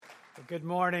Good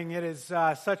morning. It is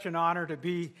such an honor to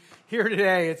be here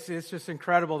today. It's just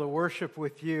incredible to worship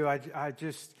with you. I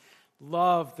just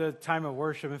love the time of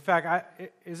worship. In fact,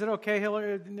 is it okay,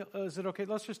 Hillary? Is it okay?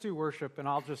 Let's just do worship, and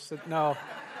I'll just sit. No.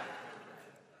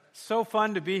 So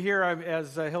fun to be here.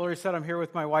 As Hillary said, I'm here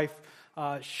with my wife,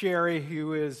 Sherry,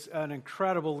 who is an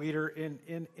incredible leader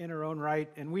in her own right.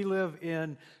 And we live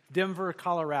in Denver,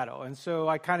 Colorado. And so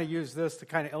I kind of use this to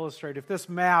kind of illustrate. If this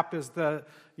map is the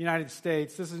United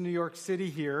States, this is New York City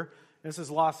here. This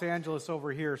is Los Angeles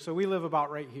over here. So we live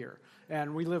about right here.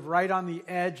 And we live right on the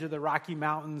edge of the Rocky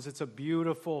Mountains. It's a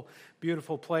beautiful,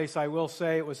 beautiful place. I will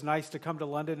say it was nice to come to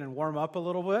London and warm up a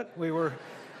little bit. We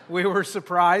were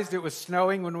surprised. It was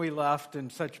snowing when we left,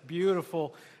 and such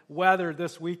beautiful weather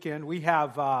this weekend. We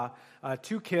have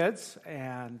two kids,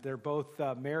 and they're both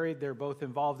married. They're both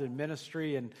involved in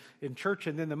ministry and in church.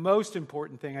 And then the most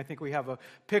important thing, I think we have a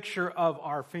picture of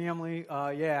our family.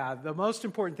 The most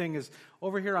important thing is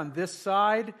over here on this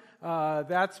side.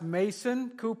 That's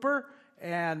Mason Cooper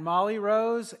and Molly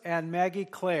Rose and Maggie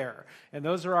Claire. And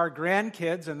those are our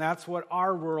grandkids, and that's what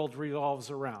our world revolves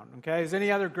around. Okay, is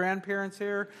any other grandparents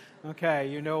here? Okay,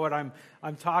 you know what I'm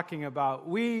talking about.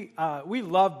 We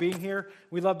love being here.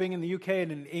 We love being in the UK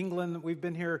and in England. We've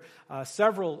been here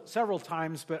several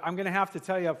times, but I'm going to have to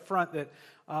tell you up front that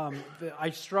I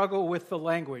struggle with the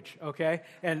language, okay?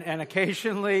 And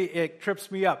occasionally it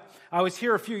trips me up. I was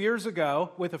here a few years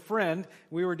ago with a friend.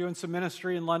 We were doing some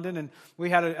ministry in London, and we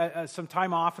had some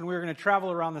time off, and we were going to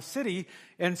travel around the city.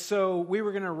 And so we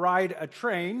were going to ride a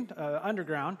train,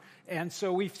 underground, and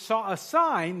so we saw a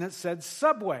sign that said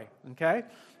Subway, okay?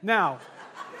 Now,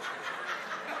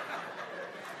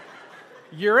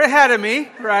 you're ahead of me,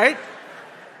 right?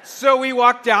 So we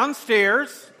walked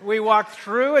downstairs, we walked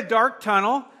through a dark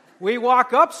tunnel, we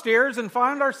walk upstairs and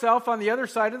find ourselves on the other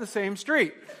side of the same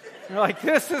street. We're like,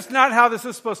 this is not how this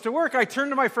is supposed to work. I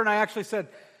turned to my friend, I actually said,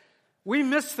 we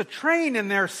missed the train in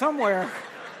there somewhere.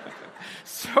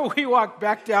 So we walked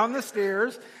back down the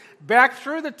stairs, back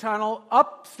through the tunnel,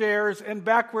 upstairs, and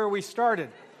back where we started.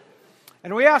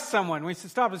 And we asked someone, we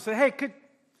stopped and said, hey,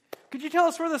 could you tell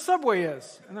us where the Subway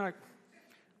is? And they're like,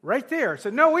 right there. So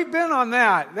no, we've been on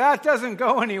that. That doesn't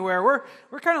go anywhere.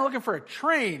 We're kind of looking for a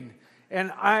train.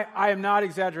 And I am not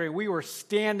exaggerating. We were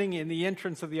standing in the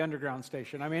entrance of the underground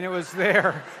station. I mean, it was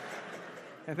there.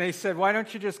 And they said, why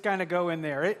don't you just kind of go in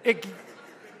there?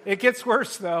 It gets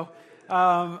worse, though.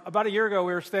 About a year ago,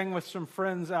 we were staying with some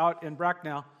friends out in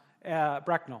Bracknell.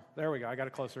 There we go. I got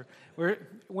it closer.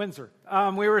 Windsor.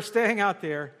 We were staying out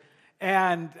there.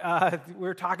 And we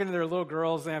were talking to their little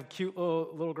girls. They have cute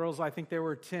little girls. I think they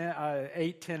were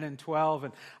 8, 10, and 12.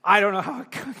 And I don't know how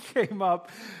it came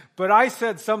up, but I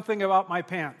said something about my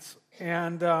pants.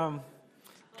 And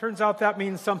turns out that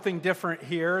means something different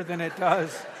here than it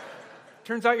does.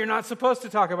 Turns out you're not supposed to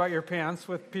talk about your pants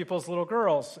with people's little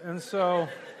girls. And so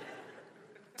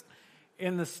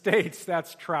in the States,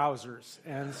 that's trousers.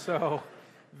 And so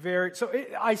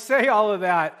I say all of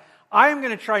that. I am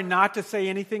going to try not to say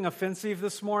anything offensive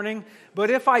this morning, but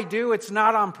if I do, it's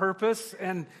not on purpose,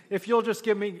 and if you'll just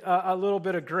give me a little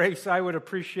bit of grace, I would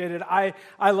appreciate it. I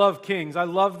love Kings. I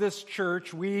love this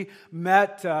church. We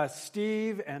met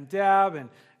Steve and Deb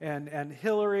and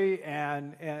Hillary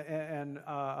and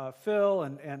Phil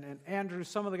and Andrew,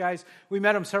 some of the guys. We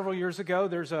met them several years ago.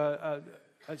 There's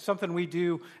something we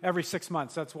do every 6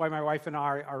 months. That's why my wife and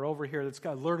I are over here. It's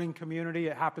got a learning community.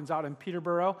 It happens out in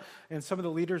Peterborough, and some of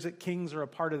the leaders at Kings are a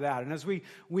part of that. And as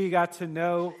we got to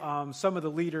know some of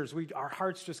the leaders, our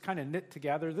hearts just kind of knit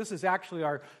together. This is actually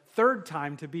our third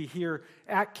time to be here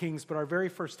at Kings, but our very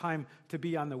first time to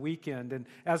be on the weekend. And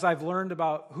as I've learned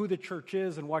about who the church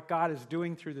is and what God is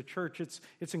doing through the church,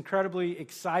 it's incredibly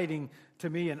exciting to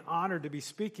me and honored to be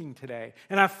speaking today.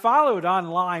 And I've followed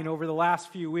online over the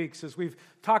last few weeks as we've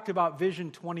talked about Vision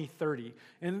 2030.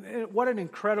 And what an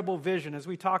incredible vision as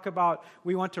we talk about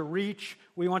we want to reach,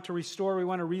 we want to restore, we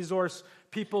want to resource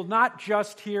people not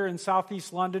just here in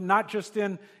Southeast London, not just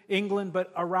in England,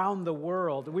 but around the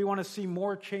world. We want to see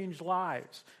more changed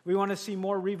lives. We want to see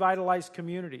more revitalized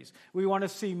communities. We want to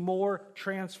see more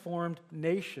transformed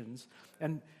nations.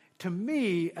 And to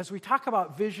me, as we talk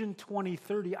about Vision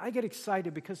 2030, I get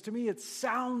excited because to me it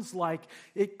sounds like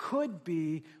it could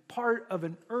be part of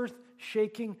an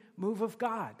earth-shaking move of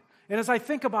God. And as I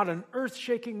think about an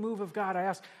earth-shaking move of God, I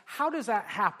ask, how does that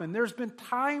happen? There's been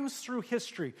times through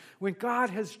history when God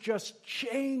has just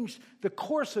changed the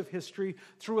course of history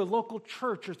through a local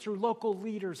church or through local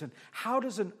leaders. And how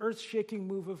does an earth-shaking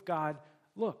move of God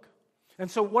look? And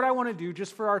so what I want to do,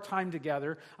 just for our time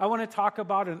together, I want to talk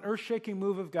about an earth-shaking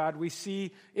move of God we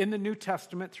see in the New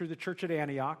Testament through the church at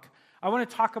Antioch. I want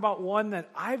to talk about one that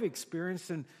I've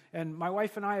experienced and my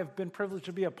wife and I have been privileged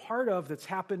to be a part of that's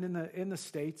happened in the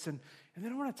States. And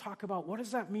then I want to talk about what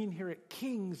does that mean here at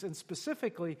Kings, and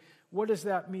specifically, what does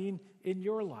that mean in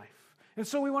your life? And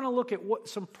so we want to look at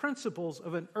some principles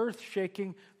of an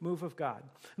earth-shaking move of God.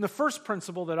 And the first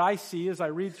principle that I see as I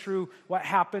read through what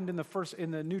happened in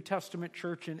the New Testament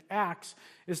church in Acts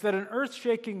is that an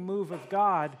earth-shaking move of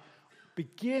God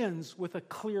begins with a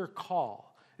clear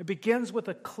call. It begins with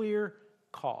a clear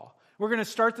call. We're going to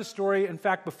start the story, in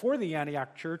fact, before the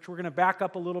Antioch church. We're going to back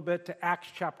up a little bit to Acts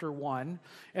chapter 1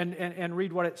 and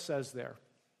read what it says there.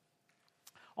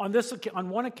 On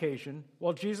one occasion,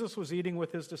 while Jesus was eating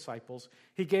with his disciples,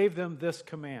 he gave them this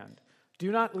command: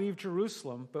 "Do not leave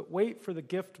Jerusalem, but wait for the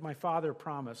gift my Father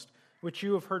promised, which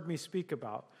you have heard me speak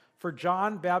about. For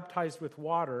John baptized with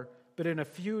water, but in a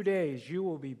few days you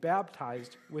will be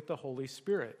baptized with the Holy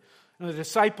Spirit." And the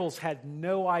disciples had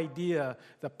no idea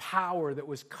the power that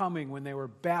was coming when they were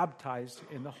baptized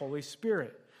in the Holy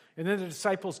Spirit. And then the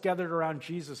disciples gathered around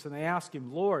Jesus and they asked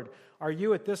him, "Lord, are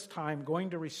you at this time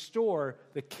going to restore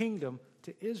the kingdom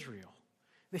to Israel?"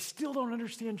 They still don't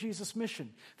understand Jesus' mission.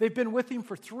 They've been with him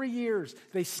for 3 years.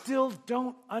 They still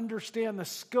don't understand the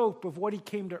scope of what he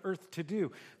came to earth to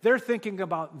do. They're thinking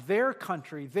about their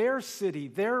country, their city,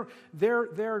 their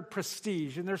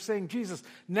prestige. And they're saying, "Jesus,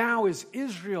 now is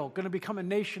Israel going to become a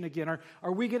nation again?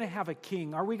 Are we going to have a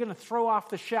king? Are we going to throw off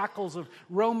the shackles of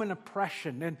Roman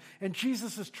oppression?" And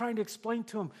Jesus is trying to explain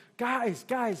to them, guys,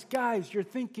 you're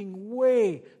thinking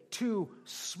way too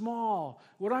small.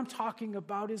 What I'm talking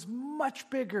about is much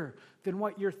bigger than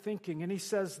what you're thinking. And he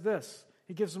says this.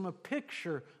 He gives them a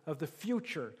picture of the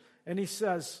future. And he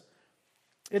says,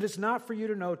 "It is not for you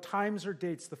to know times or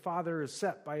dates the Father has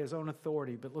set by his own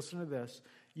authority. But listen to this.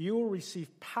 You will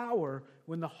receive power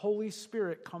when the Holy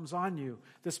Spirit comes on you."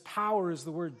 This power is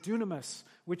the word dunamis,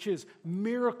 which is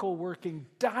miracle-working,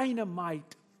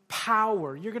 dynamite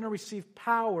power. You're going to receive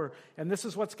power, and this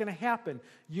is what's going to happen.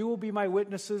 You will be my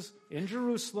witnesses in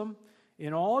Jerusalem,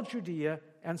 in all Judea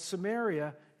and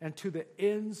Samaria, and to the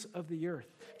ends of the earth.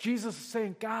 Jesus is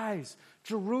saying, guys,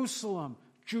 Jerusalem,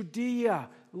 Judea,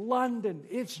 London,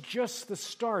 it's just the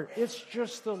start. It's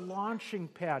just the launching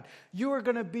pad. You are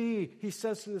going to be, he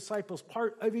says to the disciples,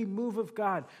 part of a move of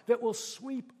God that will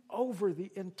sweep over the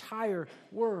entire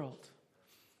world.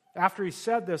 After he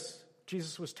said this,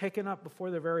 Jesus was taken up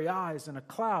before their very eyes, and a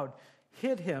cloud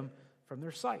hid him from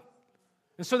their sight.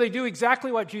 And so they do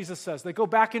exactly what Jesus says. They go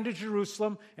back into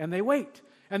Jerusalem, and they wait.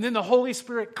 And then the Holy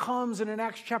Spirit comes, and in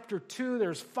Acts chapter 2,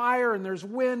 there's fire and there's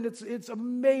wind. It's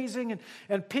amazing,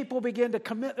 and people begin to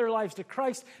commit their lives to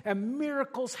Christ, and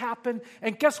miracles happen.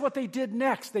 And guess what they did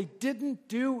next? They didn't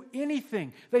do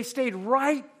anything. They stayed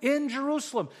right in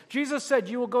Jerusalem. Jesus said,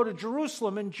 "You will go to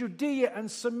Jerusalem and Judea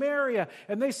and Samaria."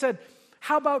 And they said,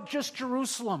 "How about just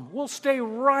Jerusalem? We'll stay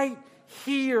right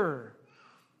here."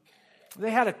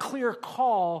 They had a clear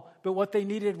call, but what they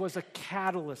needed was a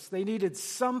catalyst. They needed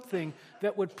something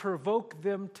that would provoke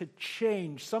them to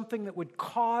change, something that would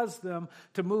cause them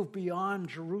to move beyond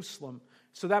Jerusalem.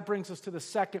 So that brings us to the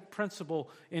second principle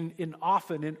in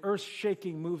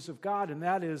earth-shaking moves of God, and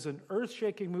that is an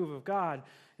earth-shaking move of God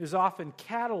is often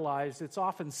catalyzed, it's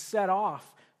often set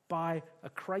off by a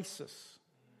crisis.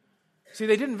 See,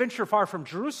 they didn't venture far from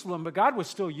Jerusalem, but God was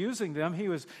still using them. He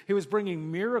was bringing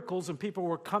miracles, and people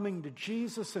were coming to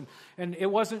Jesus. And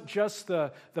it wasn't just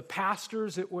the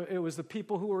pastors. It was the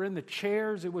people who were in the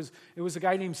chairs. It was a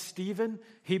guy named Stephen.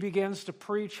 He begins to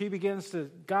preach.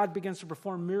 God begins to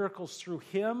perform miracles through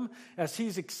him. As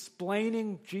he's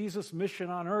explaining Jesus' mission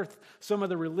on earth, some of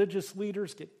the religious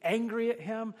leaders get angry at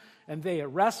him, and they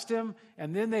arrest him.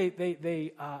 And then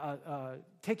they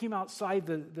take him outside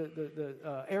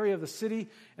the area of the city,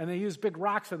 and they use big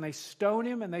rocks, and they stone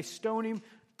him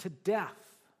to death.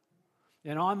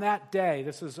 And on that day,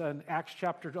 this is in Acts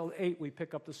chapter 8, we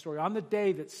pick up the story. On the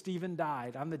day that Stephen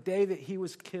died, on the day that he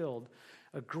was killed,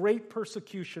 a great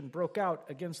persecution broke out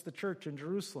against the church in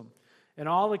Jerusalem. And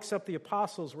all except the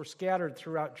apostles were scattered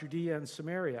throughout Judea and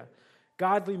Samaria.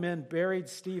 Godly men buried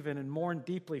Stephen and mourned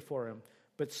deeply for him.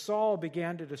 But Saul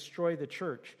began to destroy the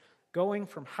church. Going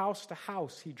from house to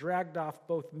house, he dragged off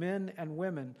both men and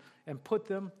women and put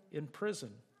them in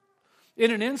prison.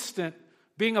 In an instant,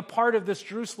 being a part of this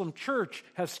Jerusalem church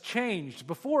has changed.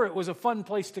 Before, it was a fun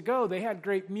place to go. They had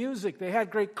great music. They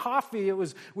had great coffee.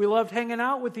 We loved hanging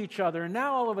out with each other. And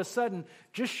now, all of a sudden,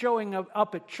 just showing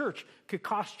up at church could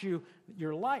cost you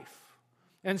your life.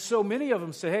 And so many of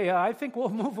them say, hey, I think we'll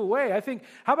move away.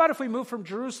 How about if we move from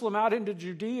Jerusalem out into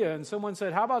Judea? And someone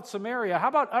said, how about Samaria? How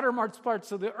about uttermost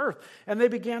parts of the earth? And they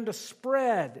began to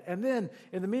spread. And then,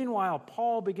 in the meanwhile,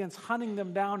 Paul begins hunting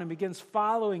them down and begins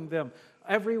following them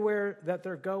everywhere that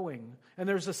they're going. And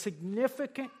there's a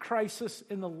significant crisis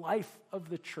in the life of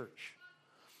the church.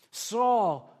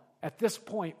 Saul, at this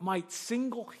point, might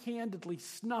single-handedly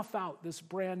snuff out this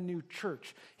brand new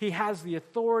church. He has the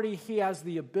authority, he has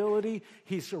the ability,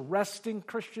 he's arresting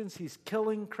Christians, he's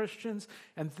killing Christians,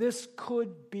 and this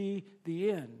could be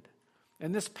the end.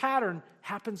 And this pattern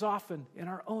happens often in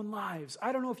our own lives.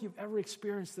 I don't know if you've ever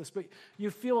experienced this, but you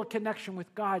feel a connection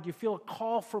with God. You feel a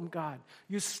call from God.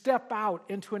 You step out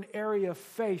into an area of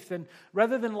faith, and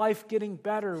rather than life getting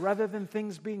better, rather than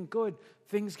things being good,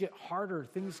 things get harder,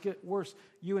 things get worse.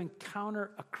 You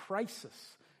encounter a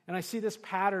crisis. And I see this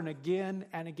pattern again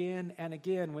and again and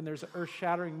again when there's an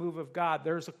earth-shattering move of God.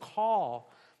 There's a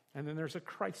call, and then there's a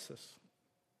crisis.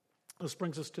 This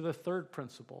brings us to the third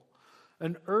principle.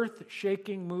 An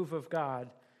earth-shaking move of God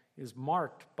is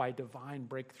marked by divine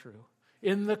breakthrough.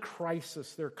 In the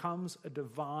crisis, there comes a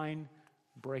divine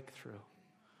breakthrough.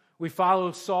 We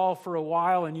follow Saul for a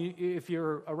while, and if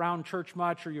you're around church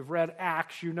much or you've read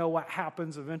Acts, you know what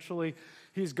happens. Eventually,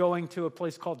 he's going to a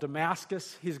place called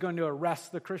Damascus. He's going to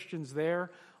arrest the Christians there.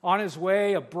 On his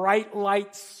way, a bright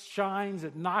light shines.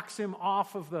 It knocks him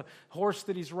off of the horse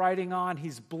that he's riding on.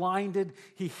 He's blinded.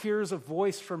 He hears a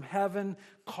voice from heaven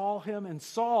call him. And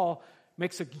Saul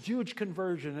makes a huge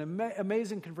conversion, an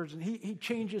amazing conversion. He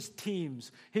changes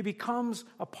teams. He becomes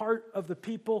a part of the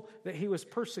people that he was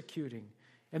persecuting.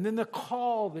 And then the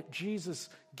call that Jesus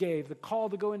gave, the call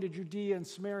to go into Judea and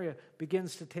Samaria,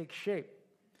 begins to take shape.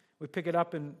 We pick it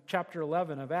up in chapter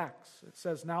 11 of Acts. It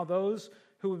says, now those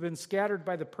who had been scattered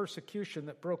by the persecution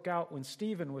that broke out when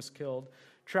Stephen was killed,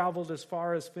 traveled as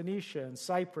far as Phoenicia and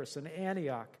Cyprus and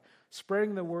Antioch,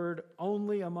 spreading the word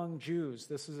only among Jews.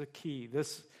 This is a key.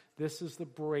 This is the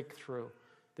breakthrough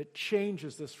that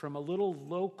changes this from a little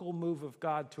local move of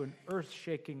God to an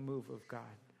earth-shaking move of God.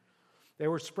 They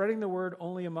were spreading the word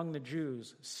only among the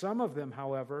Jews. Some of them,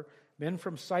 however, men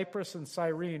from Cyprus and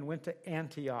Cyrene, went to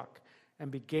Antioch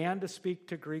and began to speak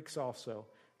to Greeks also,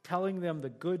 telling them the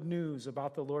good news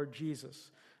about the Lord Jesus.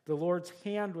 The Lord's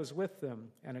hand was with them,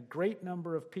 and a great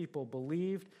number of people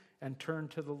believed and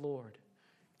turned to the Lord.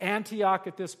 Antioch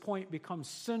at this point becomes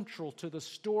central to the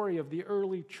story of the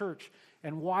early church.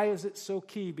 And why is it so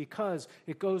key? Because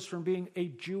it goes from being a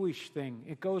Jewish thing,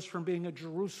 it goes from being a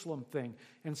Jerusalem thing,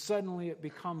 and suddenly it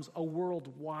becomes a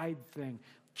worldwide thing.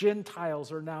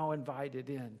 Gentiles are now invited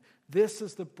in. This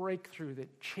is the breakthrough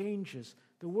that changes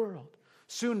the world.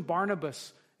 Soon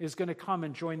Barnabas is going to come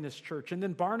and join this church. And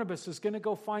then Barnabas is going to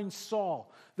go find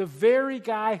Saul, the very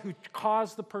guy who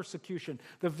caused the persecution,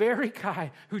 the very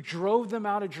guy who drove them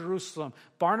out of Jerusalem.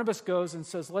 Barnabas goes and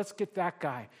says, let's get that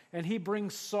guy. And he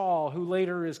brings Saul, who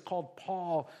later is called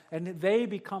Paul, and they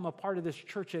become a part of this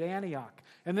church at Antioch.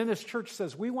 And then this church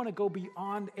says, we want to go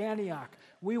beyond Antioch.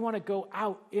 We want to go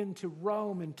out into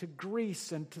Rome and to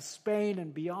Greece and to Spain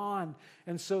and beyond.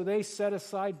 And so they set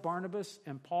aside Barnabas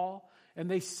and Paul, and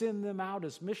they send them out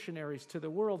as missionaries to the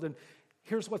world. And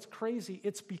here's what's crazy.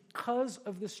 It's because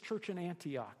of this church in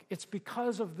Antioch. It's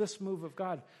because of this move of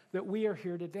God that we are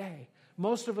here today.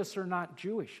 Most of us are not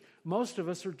Jewish. Most of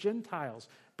us are Gentiles.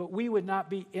 But we would not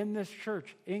be in this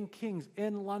church, in Kings,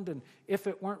 in London, if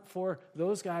it weren't for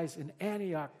those guys in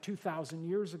Antioch 2,000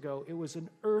 years ago. It was an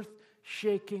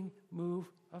earth-shaking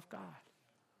move of God.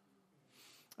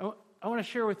 I want to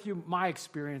share with you my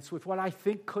experience with what I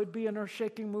think could be an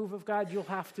earth-shaking move of God. You'll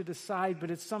have to decide, but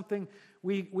it's something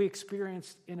we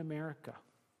experienced in America.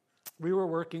 We were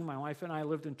working, my wife and I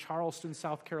lived in Charleston,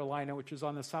 South Carolina, which is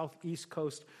on the southeast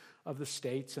coast of the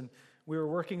States, and we were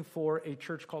working for a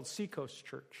church called Seacoast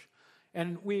Church.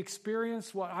 And we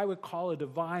experienced what I would call a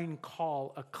divine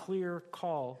call, a clear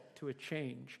call to a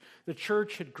change. The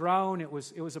church had grown. It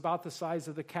was about the size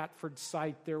of the Catford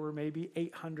site. There were maybe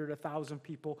 800, 1,000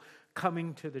 people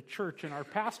coming to the church. And our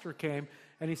pastor came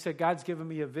and he said, God's given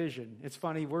me a vision. It's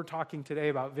funny, we're talking today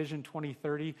about Vision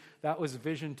 2030. That was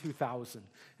Vision 2000.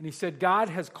 And he said, God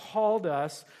has called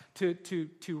us to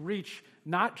reach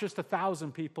not just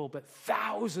 1,000 people, but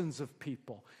thousands of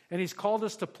people. And he's called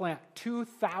us to plant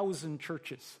 2,000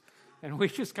 churches. And we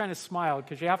just kind of smiled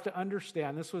because you have to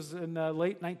understand, this was in the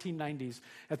late 1990s.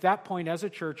 At that point, as a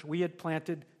church, we had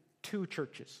planted 2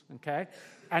 churches, okay?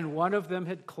 And one of them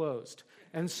had closed.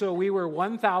 And so we were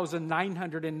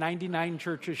 1,999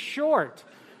 churches short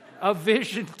of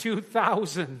Vision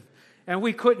 2000. And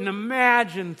we couldn't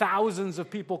imagine thousands of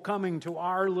people coming to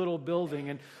our little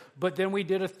building. But then we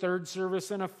did a third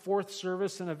service and a fourth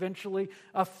service and eventually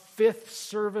a fifth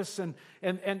service. And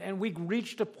we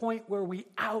reached a point where we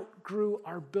outgrew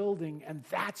our building. And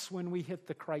that's when we hit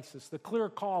the crisis. The clear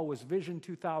call was Vision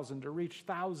 2000 to reach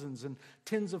thousands and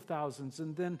tens of thousands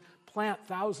and then plant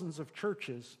thousands of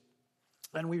churches.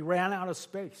 And we ran out of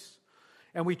space.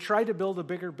 And we tried to build a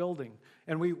bigger building.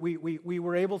 And we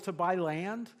were able to buy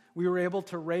land. We were able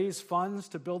to raise funds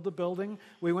to build the building.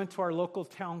 We went to our local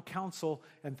town council,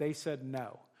 and they said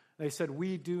no. They said,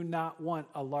 we do not want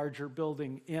a larger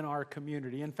building in our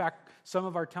community. In fact, some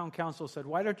of our town council said,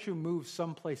 why don't you move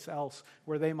someplace else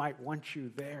where they might want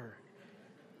you there?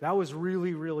 That was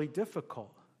really, really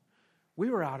difficult. We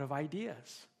were out of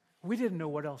ideas. We didn't know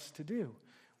what else to do.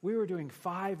 We were doing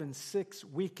 5 and 6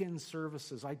 weekend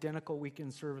services, identical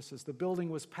weekend services. The building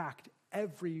was packed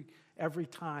every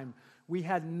time. We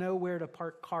had nowhere to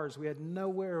park cars. We had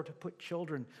nowhere to put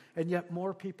children. And yet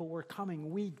more people were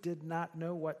coming. We did not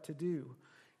know what to do.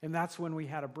 And that's when we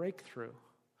had a breakthrough.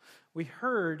 We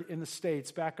heard in the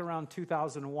States back around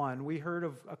 2001, we heard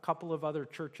of a couple of other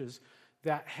churches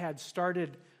that had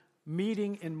started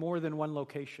meeting in more than one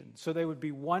location. So they would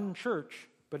be one church,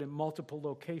 but in multiple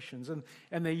locations.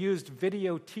 And they used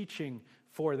video teaching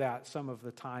for that some of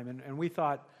the time. And we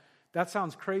thought, that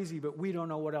sounds crazy, but we don't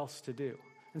know what else to do.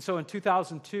 And so in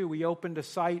 2002, we opened a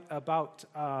site about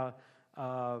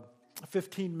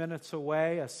 15 minutes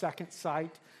away, a second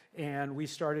site, and we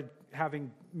started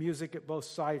having music at both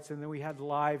sites, and then we had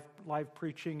live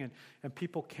preaching, and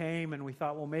people came, and we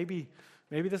thought, well, maybe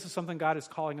this is something God is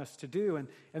calling us to do. And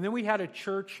then we had a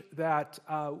church that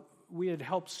we had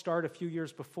helped start a few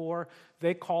years before.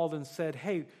 They called and said,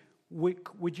 hey,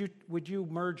 would you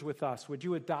merge with us? Would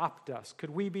you adopt us? Could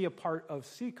we be a part of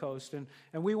Seacoast? And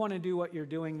we want to do what you're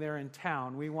doing there in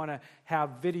town. We want to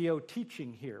have video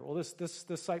teaching here. Well, this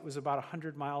site was about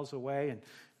 100 miles away, and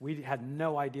we had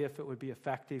no idea if it would be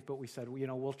effective, but we said,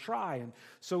 we'll try. And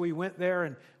so we went there,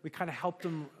 and we kind of helped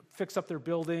them fix up their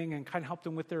building and kind of helped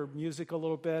them with their music a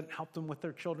little bit, helped them with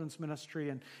their children's ministry.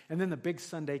 And then the big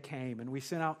Sunday came, and we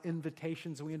sent out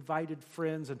invitations, and we invited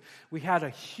friends, and we had a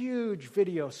huge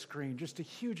video screen, just a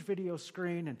huge video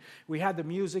screen, and we had the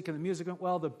music, and the music went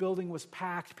well. The building was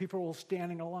packed. People were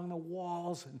standing along the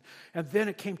walls, and then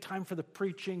it came time for the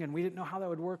preaching, and we didn't know how that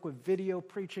would work with video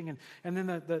preaching, and then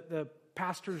the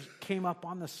pastors came up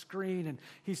on the screen, and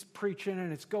he's preaching,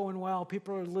 and it's going well.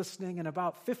 People are listening, and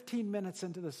about 15 minutes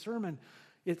into the sermon,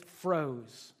 it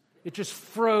froze. It just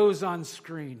froze on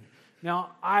screen.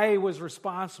 Now, I was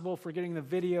responsible for getting the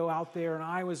video out there, and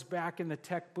I was back in the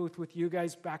tech booth with you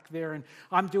guys back there, and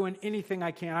I'm doing anything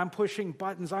I can. I'm pushing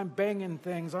buttons. I'm banging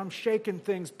things. I'm shaking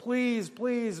things. Please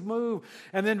move.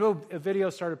 And then a video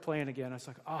started playing again. I was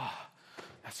like,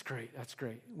 that's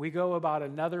great. We go about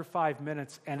another 5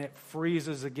 minutes, and it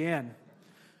freezes again.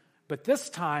 But this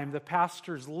time, the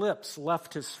pastor's lips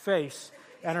left his face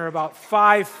and are about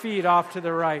 5 feet off to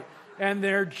the right, and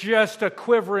they're just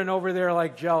a-quivering over there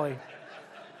like jelly.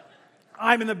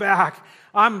 I'm in the back.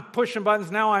 I'm pushing buttons.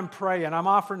 Now I'm praying. I'm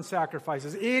offering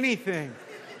sacrifices. Anything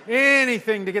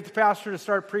to get the pastor to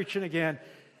start preaching again.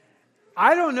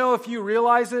 I don't know if you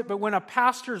realize it, but when a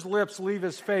pastor's lips leave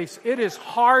his face, it is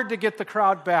hard to get the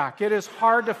crowd back. It is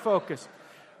hard to focus.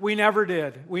 We never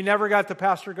did. We never got the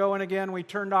pastor going again. We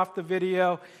turned off the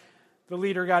video. The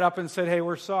leader got up and said, hey,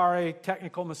 we're sorry,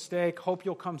 technical mistake. Hope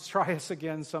you'll come try us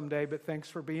again someday, but thanks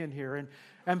for being here.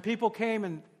 And people came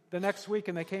and the next week,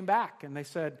 and they came back, and they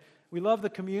said, we love the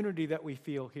community that we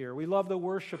feel here. We love the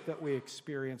worship that we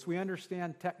experience. We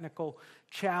understand technical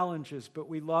challenges, but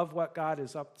we love what God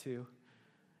is up to.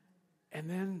 And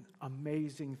then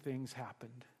amazing things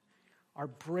happened. Our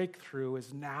breakthrough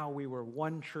is now we were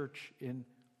one church in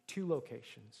 2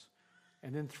 locations,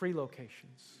 and then 3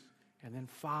 locations, and then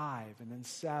 5, and then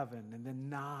 7, and then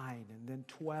 9, and then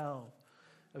 12.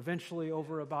 Eventually,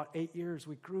 over about 8 years,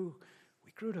 we grew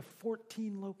to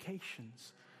 14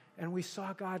 locations, and we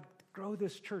saw God grow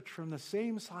this church from the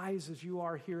same size as you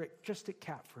are here just at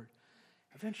Catford.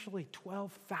 Eventually,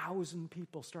 12,000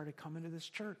 people started coming to this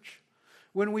church.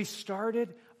 When we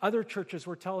started, other churches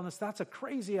were telling us, that's a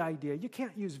crazy idea. You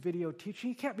can't use video teaching.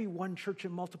 You can't be one church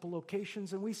in multiple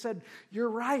locations. And we said, you're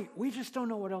right. We just don't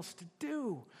know what else to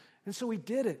do. And so we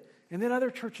did it. And then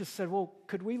other churches said, well,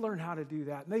 could we learn how to do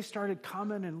that? And they started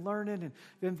coming and learning, and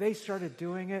then they started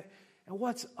doing it. And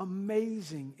what's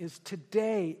amazing is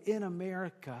today in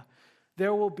America,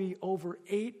 There will be over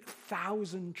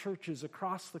 8,000 churches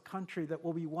across the country that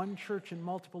will be one church in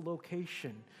multiple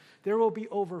locations. There will be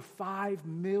over 5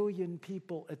 million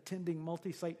people attending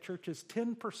multi-site churches.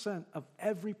 10% of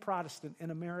every Protestant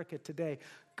in America today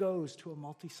goes to a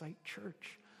multi-site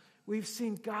church. We've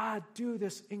seen God do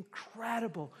this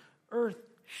incredible,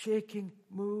 earth-shaking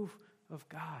move of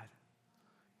God.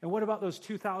 And what about those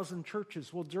 2,000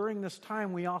 churches? Well, during this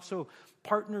time, we also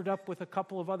partnered up with a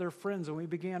couple of other friends, and we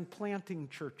began planting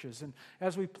churches. And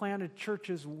as we planted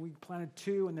churches, we planted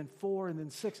 2, and then 4, and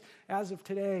then 6. As of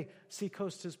today,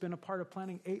 Seacoast has been a part of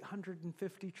planting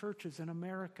 850 churches in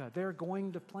America. They're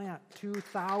going to plant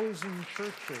 2,000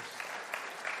 churches.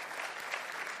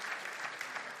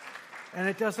 And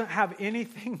it doesn't have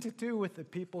anything to do with the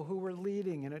people who were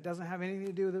leading, and it doesn't have anything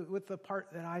to do with the part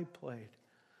that I played.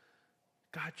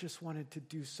 God just wanted to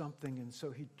do something, and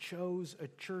so he chose a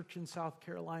church in South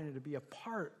Carolina to be a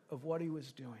part of what he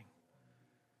was doing.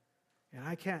 And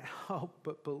I can't help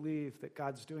but believe that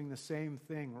God's doing the same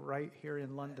thing right here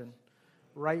in London,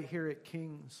 right here at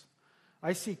King's.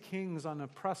 I see King's on the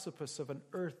precipice of an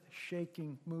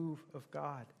earth-shaking move of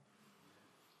God.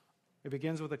 It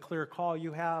begins with a clear call.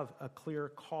 You have a clear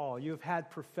call. You have had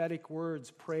prophetic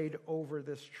words prayed over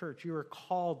this church. You are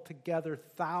called to gather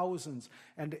thousands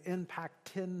and to impact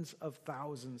tens of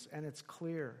thousands, and it's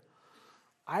clear.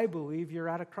 I believe you're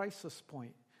at a crisis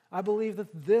point. I believe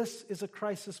that this is a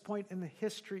crisis point in the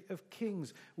history of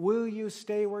Kings. Will you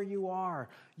stay where you are?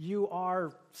 You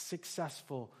are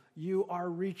successful. You are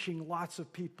reaching lots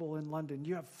of people in London.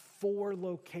 You have 4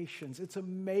 locations. It's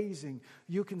amazing.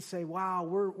 You can say, wow,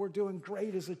 we're doing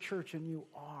great as a church, and you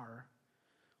are.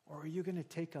 Or are you going to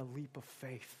take a leap of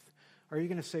faith? Or are you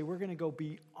going to say, we're going to go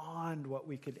beyond what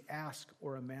we could ask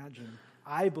or imagine?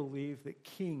 I believe that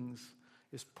Kings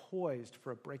is poised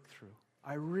for a breakthrough.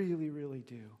 I really, really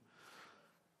do.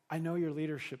 I know your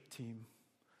leadership team.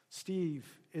 Steve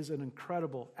is an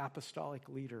incredible apostolic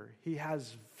leader. He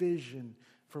has vision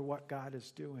for what God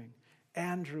is doing.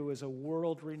 Andrew is a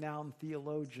world-renowned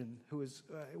theologian who is,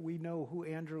 we know who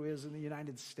Andrew is in the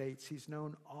United States. He's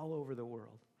known all over the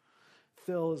world.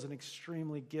 Phil is an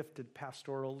extremely gifted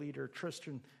pastoral leader.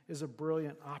 Tristan is a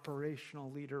brilliant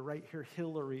operational leader. Right here,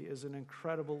 Hillary is an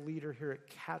incredible leader here at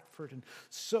Catford. And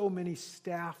so many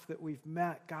staff that we've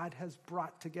met. God has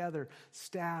brought together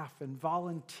staff and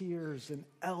volunteers and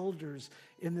elders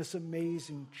in this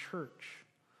amazing church.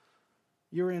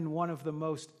 You're in one of the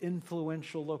most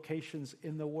influential locations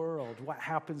in the world. What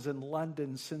happens in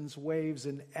London sends waves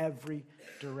in every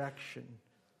direction.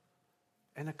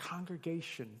 And a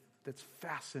congregation that's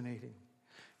fascinating.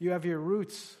 You have your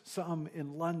roots, some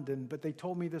in London, but they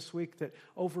told me this week that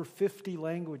over 50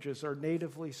 languages are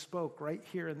natively spoke right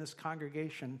here in this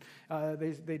congregation.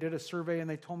 They did a survey and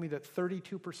they told me that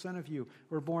 32% of you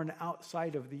were born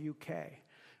outside of the UK.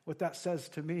 What that says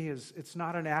to me is it's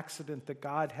not an accident that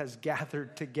God has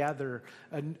gathered together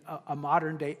a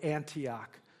modern-day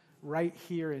Antioch right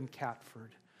here in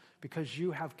Catford, because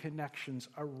you have connections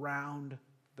around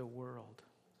the world.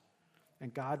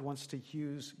 And God wants to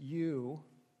use you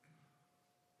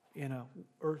in an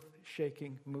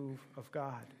earth-shaking move of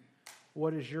God.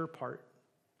 What is your part?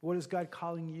 What is God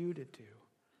calling you to do?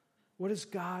 What does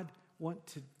God want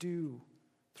to do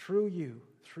through you,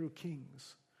 through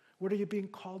Kings? What are you being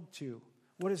called to?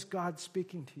 What is God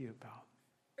speaking to you about?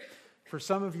 For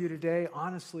some of you today,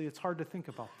 honestly, it's hard to think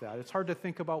about that. It's hard to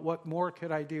think about what more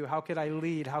could I do? How could I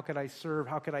lead? How could I serve?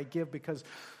 How could I give? Because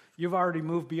you've already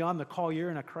moved beyond the call.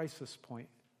 You're in a crisis point,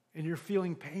 and you're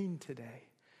feeling pain today.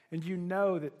 And you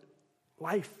know that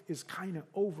life is kind of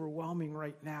overwhelming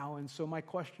right now. And so my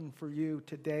question for you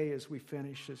today as we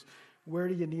finish is, where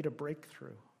do you need a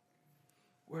breakthrough?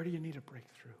 Where do you need a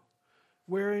breakthrough?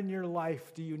 Where in your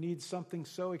life do you need something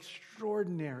so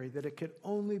extraordinary that it could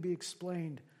only be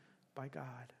explained by God?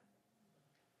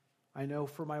 I know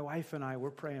for my wife and I,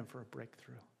 we're praying for a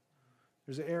breakthrough.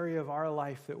 There's an area of our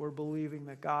life that we're believing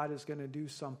that God is going to do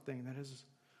something that is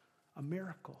a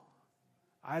miracle.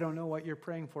 I don't know what you're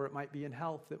praying for. It might be in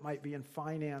health. It might be in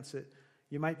finance.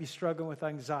 You might be struggling with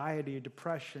anxiety,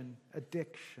 depression,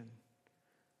 addiction.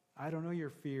 I don't know your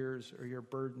fears or your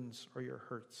burdens or your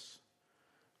hurts.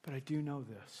 But I do know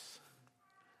this.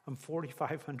 I'm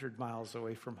 4,500 miles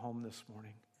away from home this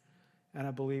morning. And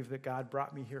I believe that God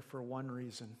brought me here for one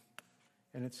reason.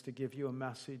 And it's to give you a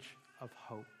message of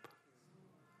hope.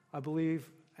 I believe,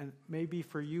 and maybe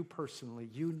for you personally,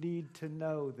 you need to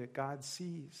know that God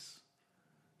sees.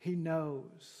 He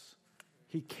knows.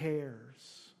 He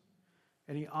cares.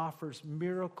 And He offers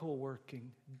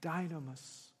miracle-working,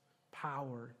 dynamis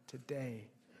power today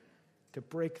to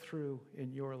break through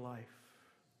in your life.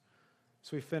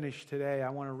 As we finish today, I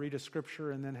want to read a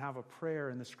scripture and then have a prayer.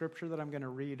 And the scripture that I'm going to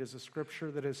read is a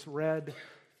scripture that is read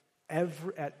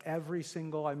at every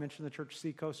single, I mentioned the church,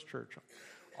 Seacoast Church.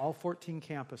 All 14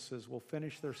 campuses will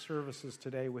finish their services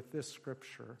today with this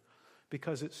scripture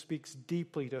because it speaks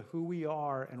deeply to who we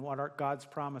are and what God's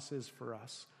promise is for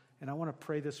us. And I want to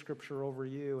pray this scripture over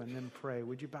you and then pray.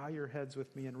 Would you bow your heads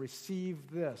with me and receive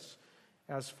this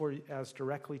as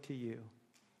directly to you?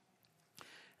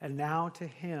 And now to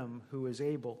him who is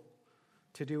able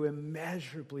to do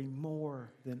immeasurably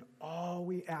more than all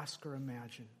we ask or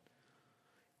imagine.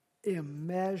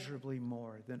 Immeasurably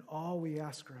more than all we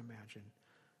ask or imagine,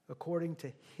 according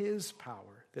to his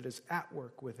power that is at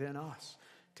work within us.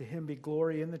 To him be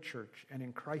glory in the church and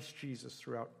in Christ Jesus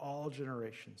throughout all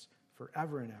generations,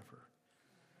 forever and ever.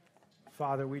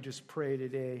 Father, we just pray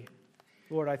today.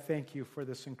 Lord, I thank you for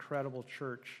this incredible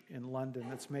church in London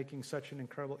that's making such an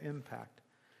incredible impact.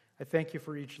 I thank you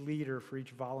for each leader, for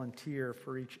each volunteer,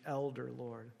 for each elder,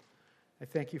 Lord. I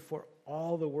thank you for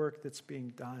all the work that's being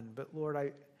done. But Lord,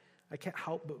 I can't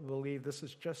help but believe this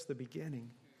is just the beginning.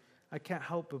 I can't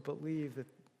help but believe that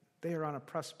they are on a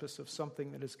precipice of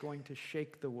something that is going to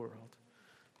shake the world.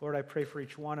 Lord, I pray for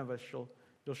each one of us,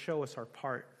 you'll show us our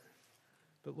part.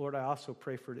 But Lord, I also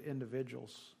pray for the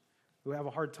individuals who have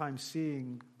a hard time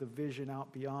seeing the vision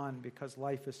out beyond because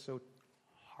life is so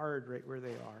hard right where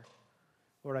they are.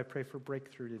 Lord, I pray for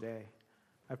breakthrough today.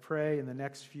 I pray in the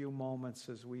next few moments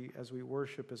as we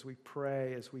worship, as we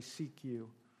pray, as we seek you,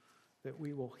 that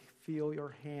we will feel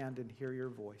your hand and hear your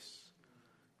voice.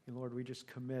 And Lord, we just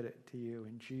commit it to you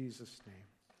in Jesus'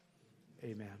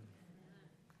 name. Amen.